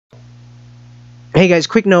Hey guys,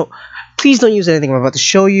 quick note. Please don't use anything I'm about to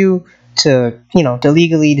show you to, to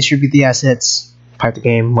illegally distribute the assets, pirate the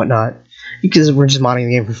game, whatnot. Because we're just modding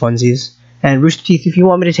the game for funsies. And Rooster Teeth, if you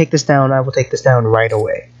want me to take this down, I will take this down right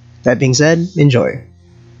away. That being said, enjoy.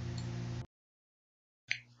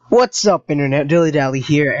 What's up, Internet? Dilly Dally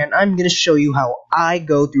here, and I'm going to show you how I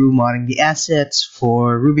go through modding the assets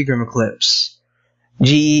for RWBY Eclipse.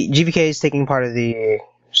 GVK is taking part of the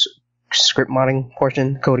script modding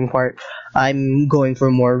portion, coding part. I'm going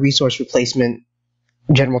for more resource replacement,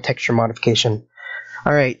 general texture modification.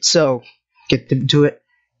 Alright, so, get to it.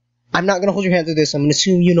 I'm not going to hold your hand through this. I'm going to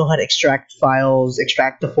assume you know how to extract files,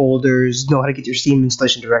 extract the folders, know how to get your Steam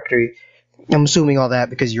installation directory. I'm assuming all that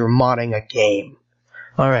because you're modding a game.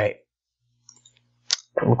 Alright.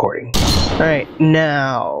 I'm recording. Alright,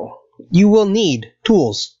 now, you will need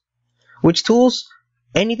tools. Which tools?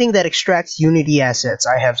 Anything that extracts Unity assets.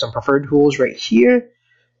 I have some preferred tools right here.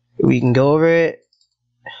 We can go over it.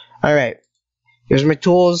 Alright, here's my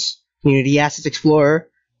tools. Unity Assets Explorer,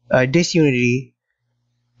 Disunity,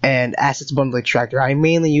 and Assets Bundle Extractor. I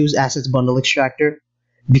mainly use Assets Bundle Extractor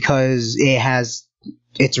because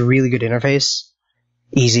it's a really good interface.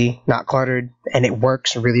 Easy, not cluttered, and it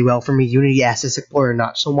works really well for me. Unity Assets Explorer,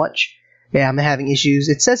 not so much. Yeah, I'm having issues.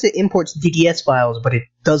 It says it imports DDS files, but it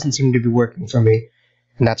doesn't seem to be working for me.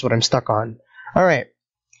 And that's what I'm stuck on. Alright,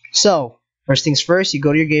 so, first things first, you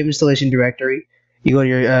go to your game installation directory, you go to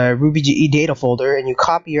your RWBY data folder, and you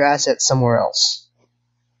copy your assets somewhere else.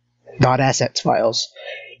 .assets files.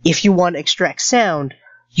 If you want to extract sound,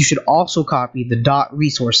 you should also copy the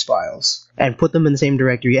 .resource files, and put them in the same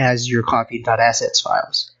directory as your copied .assets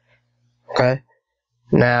files. Okay?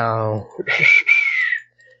 Now...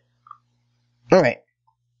 Alright.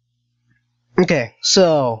 Okay,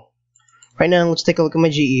 so... Right now, let's take a look at my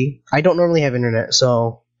GE. I don't normally have internet,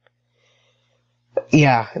 so...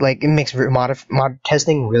 Yeah, like, it makes mod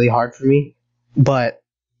testing really hard for me. But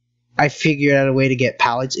I figured out a way to get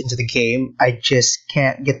palettes into the game. I just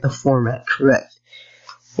can't get the format correct.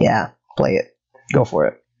 Yeah, play it. Go for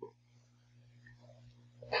it.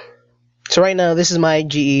 So right now, this is my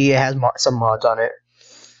GE. It has some mods on it.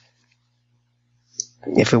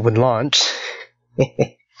 If it would launch.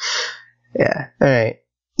 Yeah, alright.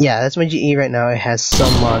 Yeah, that's my GE right now. It has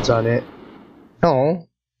some mods on it. Oh,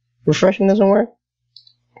 refreshing doesn't work?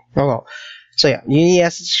 Oh well. So yeah, Unity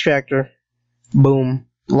Assets Extractor. Boom.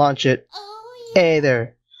 Launch it. Hey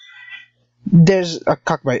there. There's a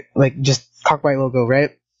Cockbite, like just Cockbite logo,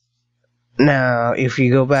 right? Now, if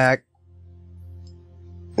you go back,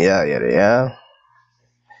 yeah.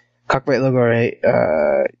 Cockbite logo, right?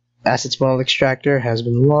 Assets Bundle Extractor has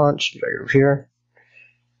been launched right over here.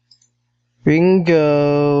 We can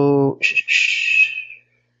go.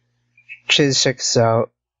 Check this out.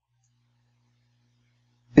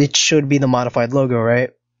 It should be the modified logo, right?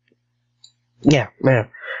 Yeah.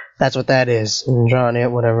 That's what that is. Draw on it,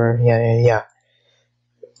 whatever. Yeah.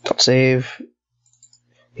 Don't save.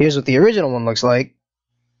 Here's what the original one looks like.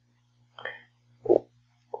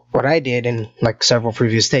 What I did in like several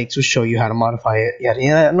previous takes was show you how to modify it.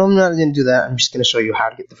 Yeah. No, I'm not going to do that. I'm just going to show you how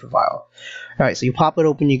to get the file. Alright, so you pop it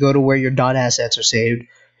open, you go to where your .assets are saved.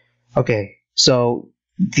 Okay, so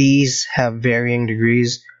these have varying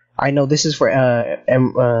degrees. I know this is for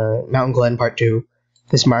Mountain Glen Part 2,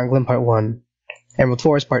 this is Mountain Glen Part 1, Emerald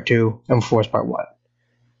Forest Part 2, Emerald Forest Part 1.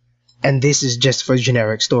 And this is just for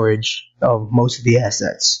generic storage of most of the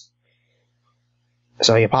assets.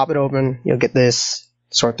 So you pop it open, you'll get this,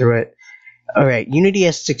 sort through it. Alright, Unity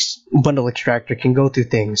S6 Bundle Extractor can go through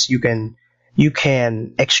things. You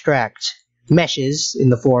can extract meshes in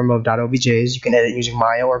the form of .objs. You can edit using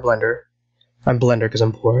Maya or Blender. I'm Blender because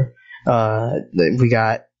I'm poor. We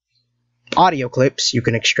got audio clips you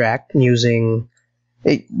can extract using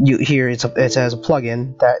it. Here it has a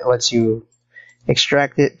plugin that lets you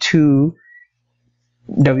extract it to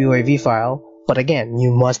WAV file. But again,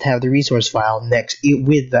 you must have the resource file next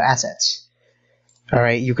with the assets. All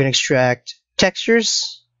right, you can extract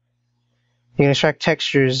textures. You can extract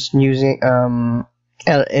textures using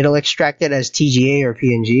it'll extract it as TGA or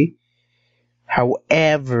PNG.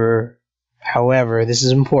 However, this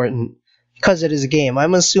is important because it is a game.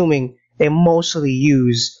 I'm assuming they mostly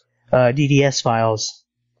use DDS files,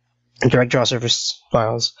 direct draw surface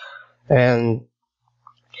files, and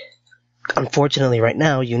unfortunately, right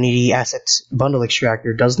now, Unity Assets Bundle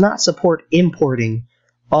Extractor does not support importing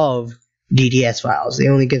of DDS files. They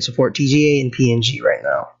only can support TGA and PNG right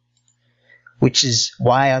now, which is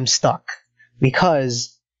why I'm stuck.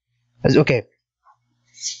 Because, okay,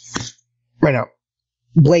 right now,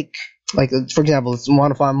 Blake, like, for example, let's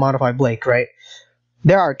modify Blake, right?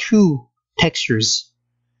 There are two textures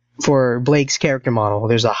for Blake's character model,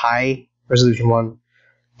 there's a high resolution one,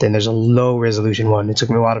 then there's a low resolution one. It took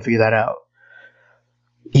me a while to figure that out.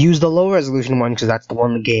 Use the low resolution one because that's the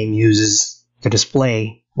one the game uses to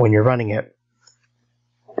display when you're running it.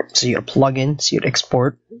 So you gotta plug in, so you gotta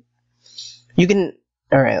export. You can,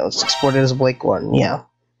 alright, let's export it as a Blake one, yeah.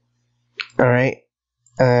 Alright,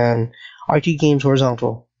 and RT Games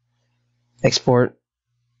Horizontal. Export.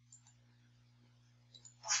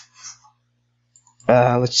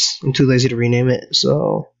 I'm too lazy to rename it,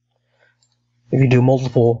 so if you do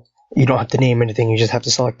multiple, you don't have to name anything, you just have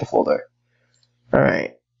to select the folder.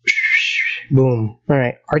 Alright. Boom.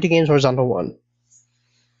 Alright, RT Games Horizontal 1.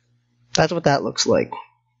 That's what that looks like.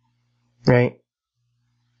 Right?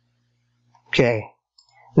 Okay.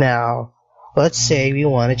 Now, let's say we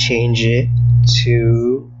want to change it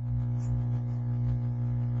to...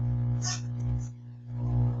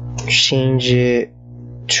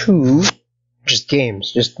 just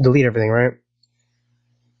games. Just delete everything, right?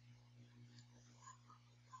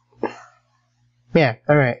 Yeah,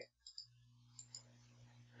 alright.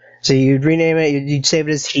 So you'd rename it, you'd save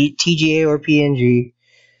it as TGA or PNG.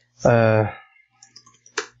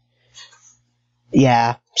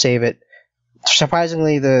 Yeah, save it.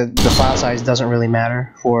 Surprisingly, the file size doesn't really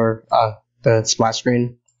matter for the splash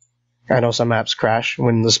screen. I know some apps crash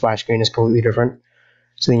when the splash screen is completely different.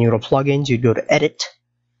 So then you go to plugins, you'd go to edit,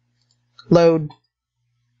 load,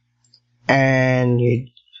 and you'd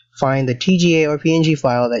find the TGA or PNG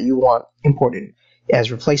file that you want imported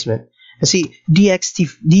as replacement. And see,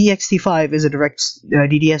 DXT5 is a direct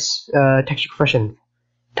DDS texture compression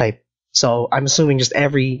type. So I'm assuming just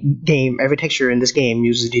every texture in this game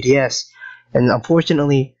uses DDS. And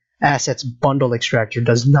unfortunately, Assets Bundle Extractor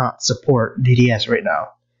does not support DDS right now.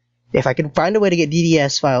 If I could find a way to get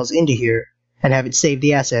DDS files into here and have it save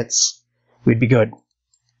the assets, we'd be good.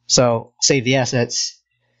 So, save the assets.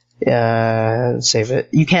 Save it.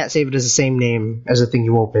 You can't save it as the same name as the thing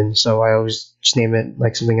you open, so I always just name it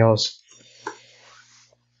like something else.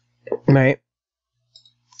 Right?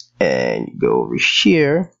 And you go over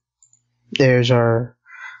here. There's our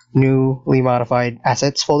newly modified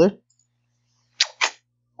assets folder.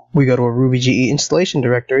 We go to a RWBY GE installation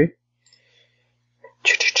directory.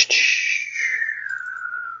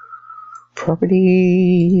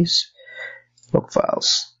 Properties. Local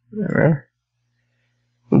files.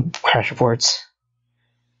 Crash reports.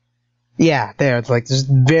 Yeah, there's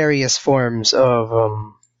various forms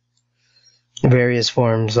of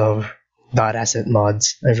 .asset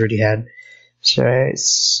mods I've already had. Right,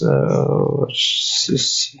 so let's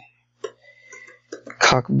just see.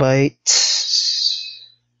 Cockbite.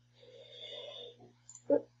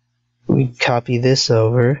 We copy this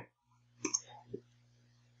over.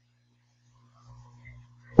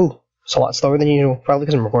 Ooh, it's a lot slower than usual, probably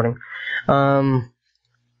because I'm recording.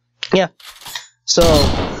 Yeah. So,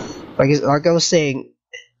 like I was saying,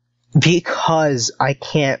 because I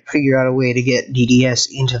can't figure out a way to get DDS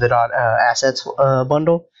into the assets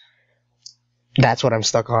bundle, that's what I'm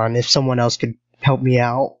stuck on. If someone else could help me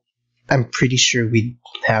out, I'm pretty sure we'd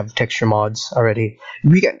have texture mods already.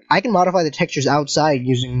 I can modify the textures outside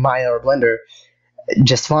using Maya or Blender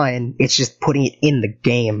just fine. It's just putting it in the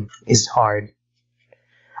game is hard.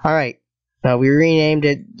 Alright, now we renamed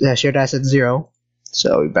it Shared Asset 0.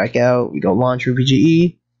 So we back out, we go launch RWBY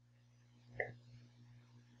GE.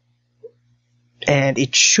 And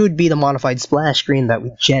it should be the modified splash screen that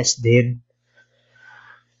we just did.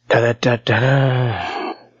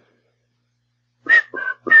 Da-da-da-da-da.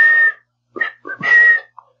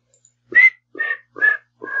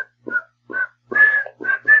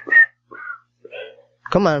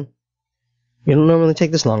 Come on. You don't normally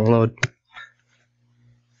take this long to load.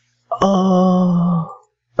 Oh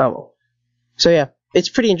well. So yeah, it's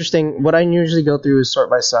pretty interesting. What I usually go through is sort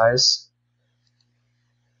by size.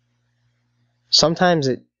 Sometimes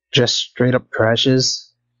it just straight up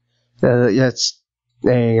crashes. There you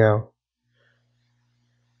go.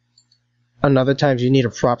 Another times you need to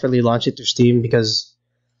properly launch it through Steam because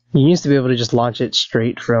you used to be able to just launch it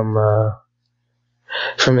straight from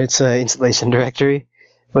its installation directory,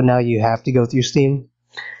 but now you have to go through Steam.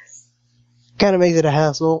 Kind of makes it a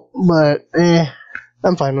hassle, but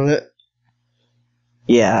I'm fine with it.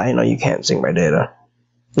 Yeah, I know you can't sync my data.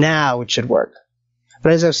 Now it should work.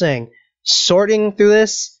 But as I was saying, sorting through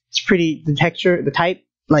this, it's pretty, the texture, the type,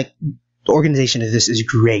 like, the organization of this is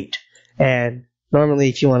great. And normally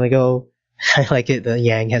if you want to go, I like it, the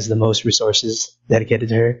Yang has the most resources dedicated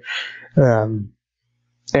to her.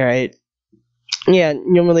 Alright. Yeah,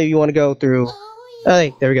 normally you want to go through,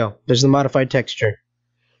 hey, there we go. There's the modified texture.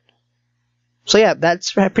 So yeah,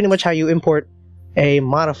 that's pretty much how you import a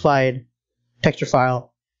modified texture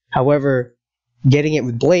file However, getting it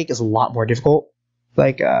with Blake is a lot more difficult.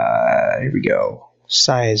 Like, here we go.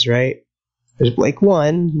 Size, right? There's Blake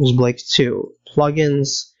 1, there's Blake 2.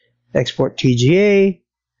 Plugins, export TGA,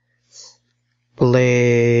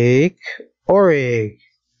 Blake Orig,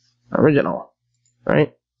 original,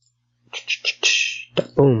 right?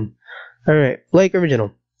 Boom. Alright, Blake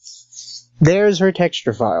original. There's her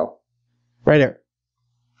texture file. Right there.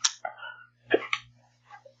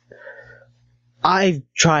 I've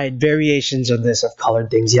tried variations of this. I've colored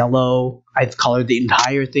things yellow. I've colored the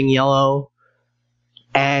entire thing yellow.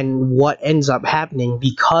 And what ends up happening,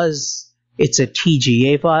 because it's a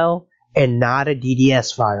TGA file and not a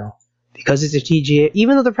DDS file, because it's a TGA,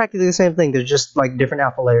 even though they're practically the same thing, they're just like different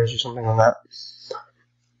alpha layers or something like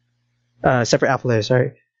that. Separate alpha layers,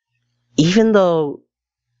 sorry. Even though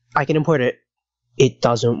I can import it, it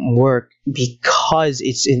doesn't work because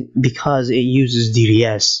because it uses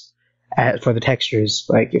DDS for the textures.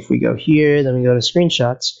 Like if we go here, then we go to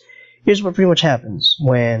screenshots. Here's what pretty much happens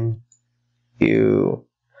when you.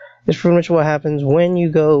 This is pretty much what happens when you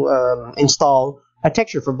go install a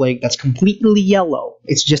texture for Blake that's completely yellow.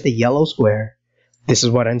 It's just a yellow square. This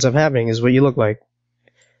is what ends up happening. Is what you look like.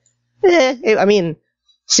 I mean,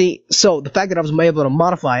 see, so the fact that I was able to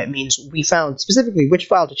modify it means we found specifically which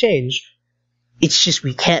file to change. It's just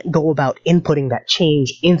we can't go about inputting that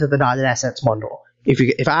change into the .assets bundle.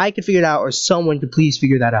 If I could figure it out, or someone could please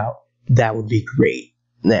figure that out, that would be great.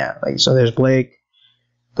 Yeah, like so. There's Blake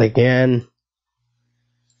again.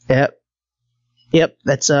 Yep.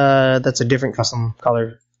 That's a different custom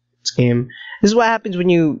color scheme. This is what happens when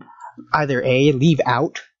you either A, leave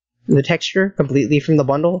out the texture completely from the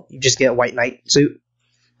bundle. You just get a white knight suit,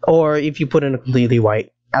 or if you put in a completely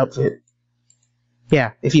white outfit.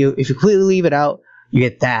 Yeah, if you completely leave it out, you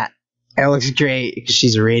get that. It looks great because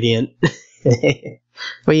she's a radiant.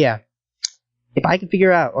 But yeah, if I could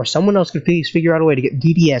figure out, or someone else could please figure out a way to get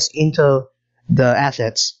DDS into the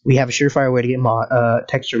assets, we have a surefire way to get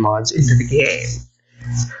texture mods into the game.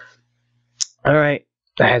 Alright,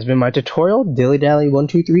 that has been my tutorial. Dilly Dally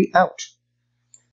 123 out.